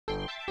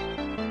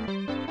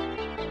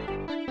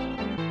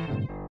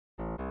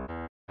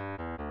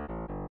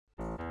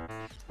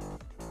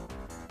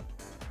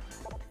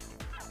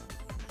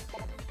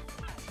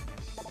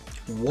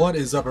What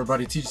is up,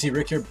 everybody?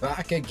 TgtRick here,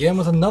 back again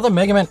with another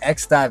Mega Man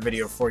X Dive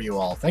video for you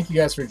all. Thank you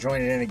guys for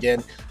joining in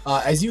again.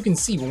 As you can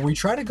see, when we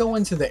try to go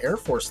into the Air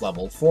Force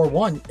level for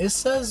one, it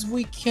says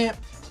we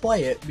can't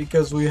play it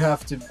because we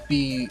have to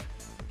be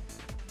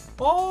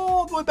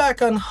all the way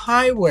back on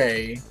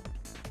Highway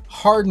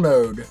Hard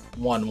Mode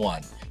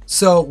 1-1.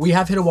 So we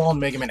have hit a wall in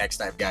Mega Man X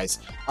Dive, guys.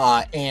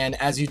 And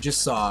as you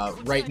just saw,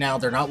 right now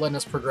they're not letting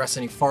us progress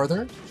any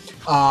farther.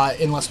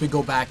 Unless we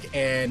go back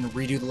and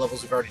redo the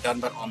levels we've already done,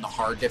 but on the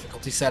hard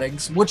difficulty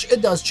settings, which it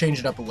does change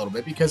it up a little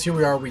bit, because here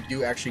we are, we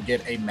do actually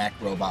get a mech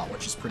robot,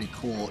 which is pretty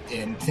cool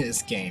in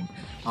this game.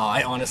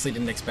 I honestly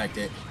didn't expect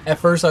it. At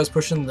first I was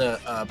pushing the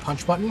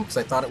punch button because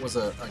I thought it was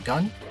a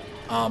gun,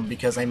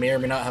 because I may or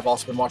may not have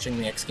also been watching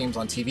the X Games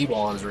on TV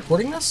while I was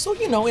recording this, so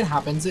you know, it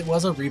happens. It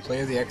was a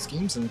replay of the X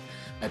Games, and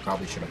I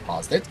probably should have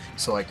paused it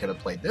so I could have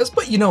played this,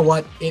 but you know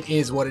what? It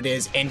is what it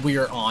is, and we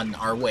are on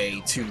our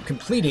way to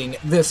completing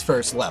this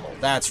first level.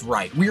 That's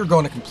right, we are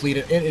going to complete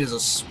it. It is a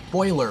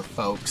spoiler,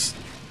 folks.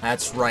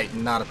 That's right,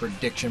 not a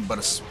prediction, but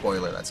a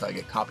spoiler. That's how I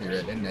get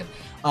copyrighted, isn't it?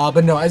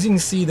 But no, as you can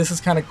see, this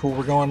is kind of cool.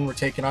 We're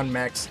taking on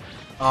mechs.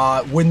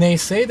 When they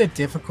say the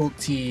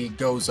difficulty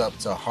goes up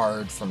to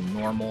hard from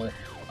normal,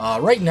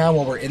 right now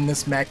while we're in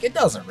this mech, it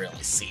doesn't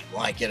really seem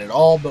like it at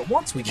all, but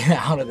once we get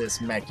out of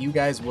this mech, you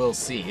guys will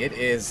see. It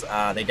is,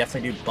 they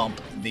definitely do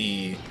bump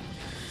the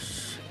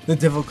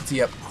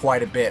difficulty up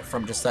quite a bit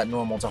from just that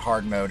normal to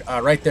hard mode.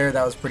 Right there,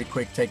 that was pretty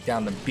quick. Take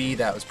down the B,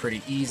 that was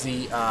pretty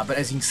easy, but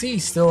as you can see, he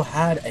still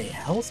had a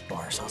health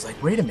bar, so I was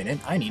like, wait a minute,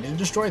 I need to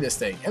destroy this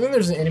thing. And then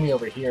there's an enemy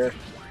over here,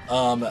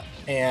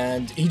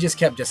 and he just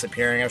kept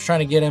disappearing. I was trying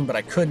to get him, but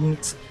I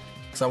couldn't.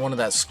 So I wanted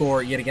that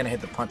score. Yet again, I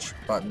hit the punch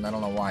button. I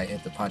don't know why I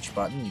hit the punch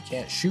button. You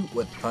can't shoot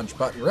with the punch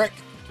button, Rick.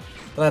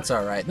 But that's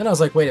alright. Then I was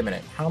like, wait a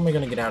minute. How am I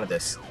going to get out of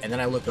this? And then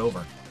I look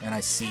over, and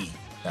I see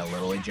that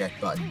little eject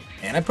button.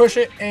 And I push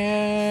it,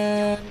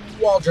 and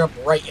wall jump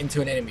right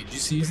into an enemy. Did you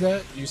see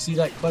that? Did you see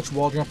that clutch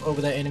wall jump over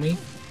that enemy?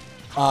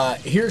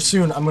 Here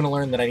soon, I'm going to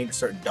learn that I need to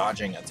start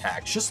dodging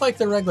attacks, just like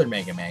the regular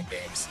Mega Man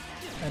games.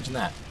 Imagine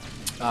that.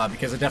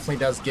 Because it definitely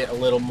does get a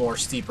little more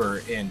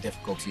steeper in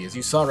difficulty. As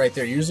you saw right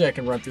there, usually I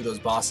can run through those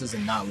bosses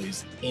and not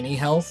lose any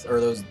health, or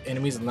those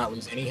enemies and not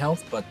lose any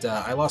health, but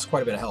I lost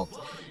quite a bit of health.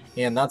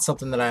 And that's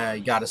something that I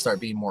got to start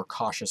being more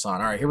cautious on.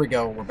 Alright, here we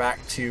go. We're back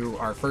to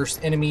our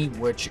first enemy,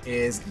 which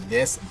is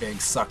this big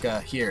sucker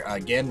here.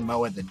 Again,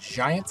 Moa the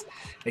Giant,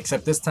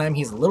 except this time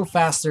he's a little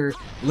faster,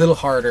 a little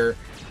harder,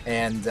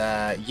 and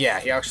yeah,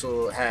 he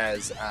actually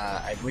has,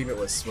 I believe it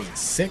was it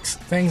 6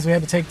 things we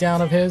had to take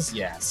down of his?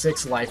 Yeah,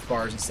 6 life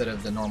bars instead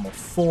of the normal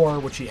 4,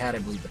 which he had, I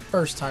believe, the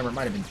first time, or it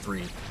might have been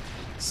 3.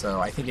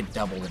 So I think it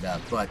doubled it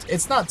up, but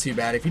it's not too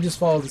bad. If you just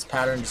follow this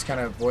pattern, just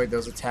kind of avoid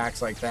those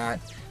attacks like that,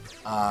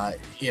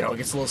 you know, it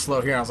gets a little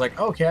slow here, and I was like,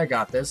 okay, I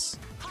got this.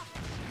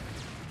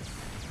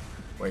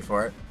 Wait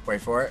for it,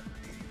 wait for it.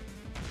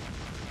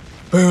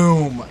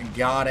 Boom!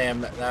 Got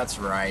him. That's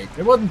right.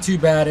 It wasn't too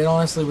bad. It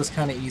honestly was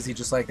kind of easy,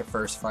 just like the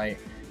first fight,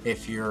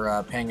 if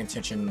you're paying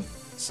attention,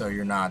 so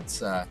you're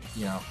not,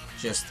 you know,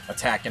 just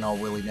attacking all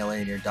willy-nilly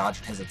and you're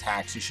dodging his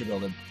attacks. You should be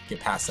able to get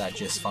past that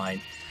just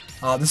fine.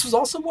 This was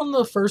also one of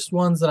the first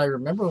ones that I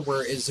remember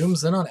where it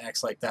zooms in on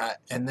X like that,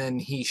 and then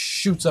he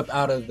shoots up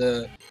out of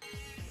the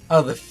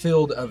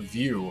field of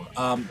view.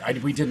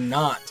 We did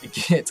not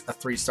get a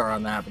 3-star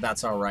on that, but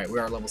that's alright. We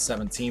are level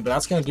 17, but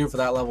that's going to do it for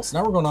that level. So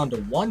now we're going on to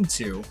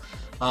 1-2.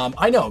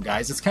 I know,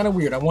 guys, it's kind of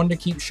weird. I wanted to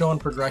keep showing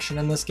progression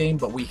in this game,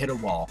 but we hit a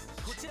wall.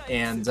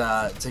 And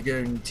to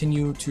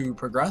continue to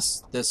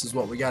progress, this is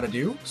what we got to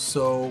do.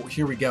 So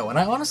here we go. And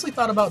I honestly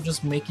thought about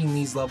just making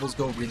these levels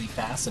go really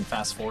fast and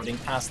fast-forwarding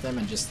past them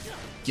and just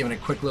giving a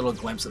quick little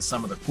glimpse at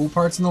some of the cool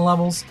parts in the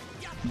levels.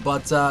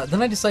 But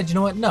then I decided, you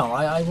know what, no,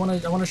 I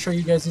want to show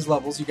you guys these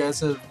levels. You guys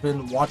have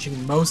been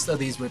watching most of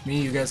these with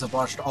me. You guys have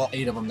watched all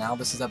 8 of them now.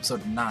 This is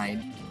episode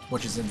 9,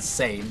 which is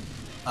insane.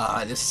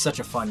 This is such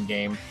a fun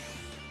game.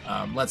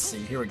 Let's see,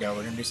 here we go.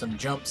 We're going to do some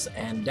jumps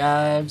and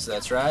dives.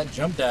 That's right,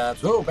 jump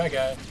dives. Oh, bad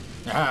guy.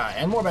 Ah,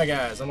 and more bad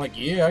guys. I'm like,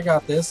 yeah, I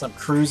got this. I'm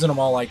cruising. I'm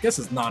all like, this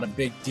is not a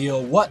big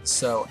deal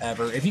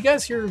whatsoever. If you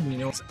guys hear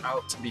needles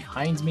out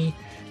behind me,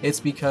 it's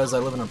because I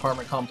live in an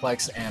apartment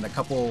complex and a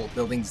couple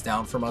buildings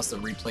down from us are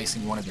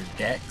replacing one of their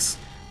decks.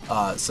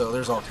 So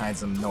there's all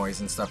kinds of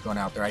noise and stuff going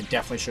out there. I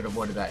definitely should have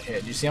avoided that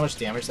hit. Did you see how much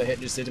damage that hit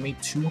just did to me?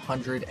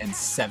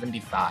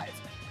 275.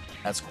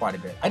 That's quite a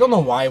bit. I don't know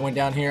why I went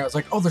down here. I was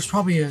like, oh, there's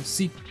probably a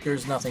secret.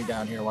 There's nothing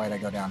down here. Why did I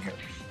go down here?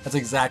 That's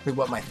exactly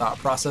what my thought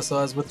process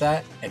was with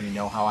that. And you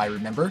know how I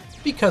remember?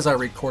 Because I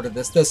recorded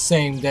this the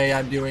same day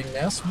I'm doing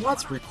this.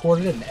 What's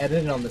recorded and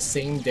edited on the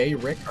same day,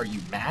 Rick? Are you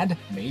mad?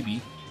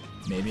 Maybe.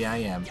 Maybe I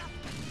am.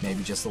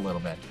 Maybe just a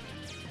little bit.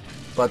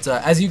 But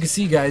as you can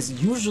see,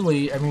 guys,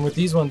 usually, I mean, with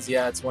these ones,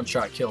 yeah, it's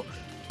one-shot kill.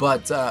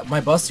 But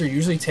my Buster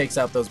usually takes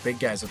out those big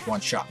guys with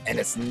one shot, and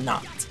it's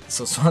not.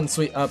 So once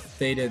we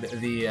updated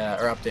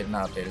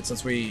the,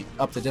 since we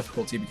upped the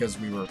difficulty because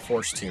we were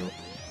forced to,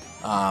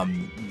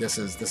 this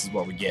is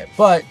what we get.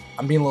 But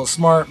I'm being a little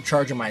smart, I'm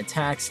charging my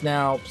attacks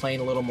now, playing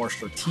a little more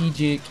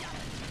strategic.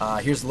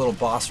 Here's a little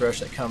boss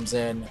rush that comes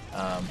in.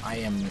 I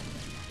am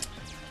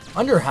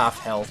under half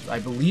health. I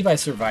believe I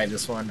survived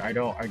this one. I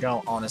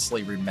don't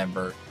honestly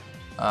remember.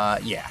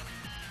 Yeah,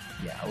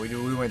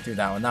 we went through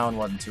that one. That one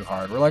wasn't too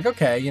hard. We're like,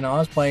 okay, you know, I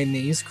was playing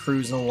these,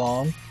 cruising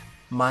along,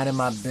 minding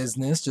my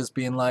business, just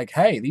being like,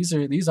 hey, these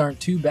aren't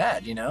too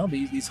bad, you know.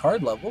 These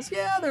hard levels,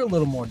 yeah, they're a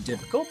little more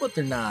difficult, but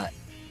they're not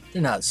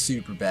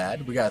super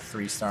bad. We got a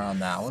 3-star on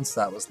that one,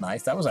 so that was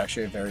nice. That was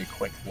actually a very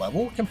quick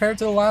level compared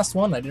to the last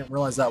one. I didn't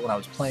realize that when I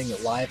was playing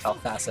it live, how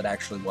fast it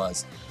actually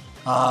was.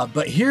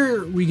 But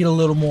here we get a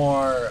little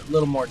more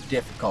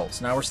difficult.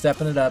 So now we're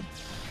stepping it up,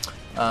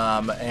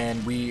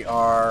 and we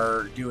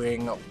are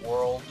doing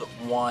World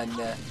 1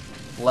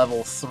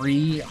 Level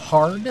 3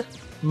 hard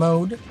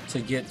mode to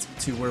get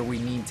to where we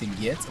need to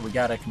get. We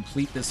got to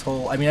complete this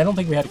whole, I mean, I don't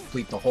think we had to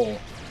complete the whole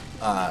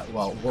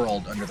well,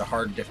 world under the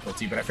hard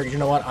difficulty, but I figured, you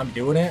know what, I'm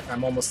doing it,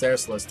 I'm almost there,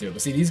 so let's do it.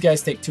 But see, these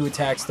guys take 2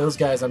 attacks, those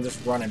guys I'm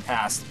just running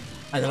past,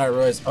 and then I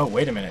realized, oh,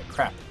 wait a minute,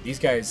 crap, these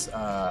guys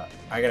I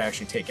gotta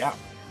actually take out.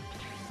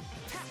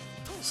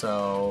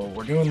 So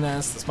we're doing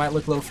this might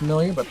look a little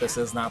familiar, but this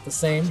is not the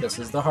same. This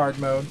is the hard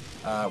mode.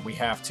 We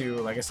have to,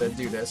 like I said,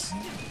 do this.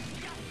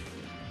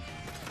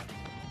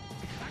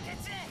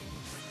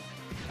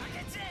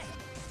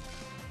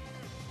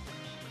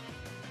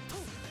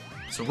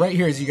 So right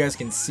here, as you guys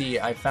can see,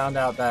 I found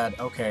out that,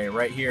 okay,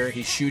 right here,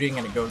 he's shooting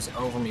and it goes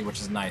over me, which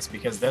is nice,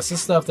 because this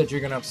is stuff that you're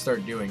going to have to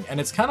start doing. And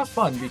it's kind of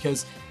fun,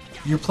 because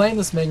you're playing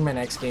this Mega Man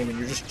X game, and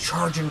you're just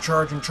charging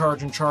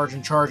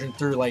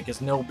through like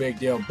it's no big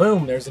deal.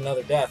 Boom, there's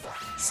another death.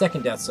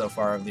 Second death so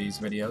far of these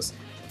videos.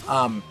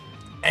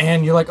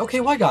 And you're like, okay,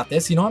 well, I got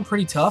this. You know, I'm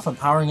pretty tough. I'm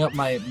powering up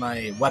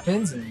my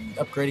weapons and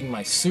upgrading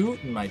my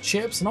suit and my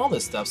chips and all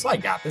this stuff, so I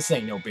got this.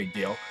 Ain't no big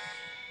deal.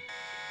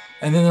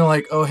 And then they're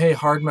like, oh, hey,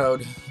 hard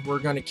mode, we're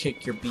going to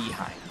kick your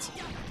behind.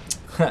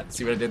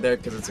 See what I did there?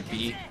 Because it's a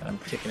B, and I'm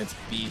kicking its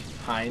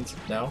behind.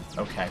 No?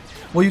 Okay.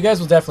 Well, you guys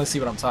will definitely see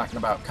what I'm talking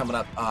about coming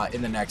up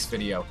in the next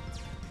video.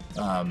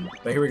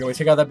 But here we go. We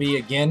take out that B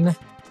again,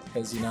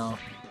 because, you know,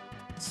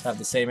 let's have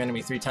the same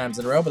enemy 3 times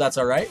in a row, but that's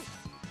all right.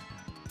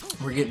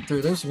 We're getting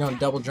through this. We're going to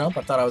double jump.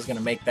 I thought I was going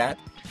to make that.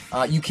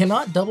 You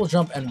cannot double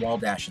jump and wall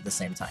dash at the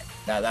same time.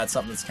 That's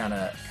something that's kind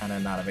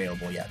of not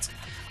available yet.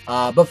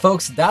 But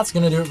folks, that's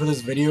going to do it for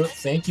this video.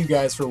 Thank you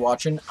guys for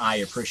watching. I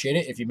appreciate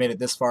it. If you made it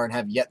this far and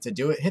have yet to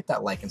do it, hit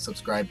that like and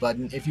subscribe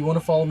button. If you want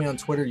to follow me on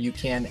Twitter, you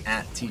can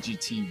at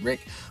TgtRick.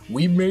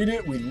 We made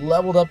it. We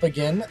leveled up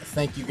again.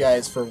 Thank you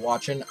guys for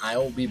watching. I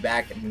will be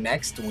back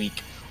next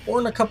week or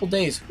in a couple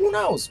days, who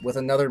knows, with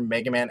another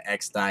Mega Man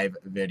X Dive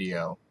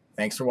video.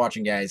 Thanks for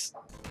watching, guys.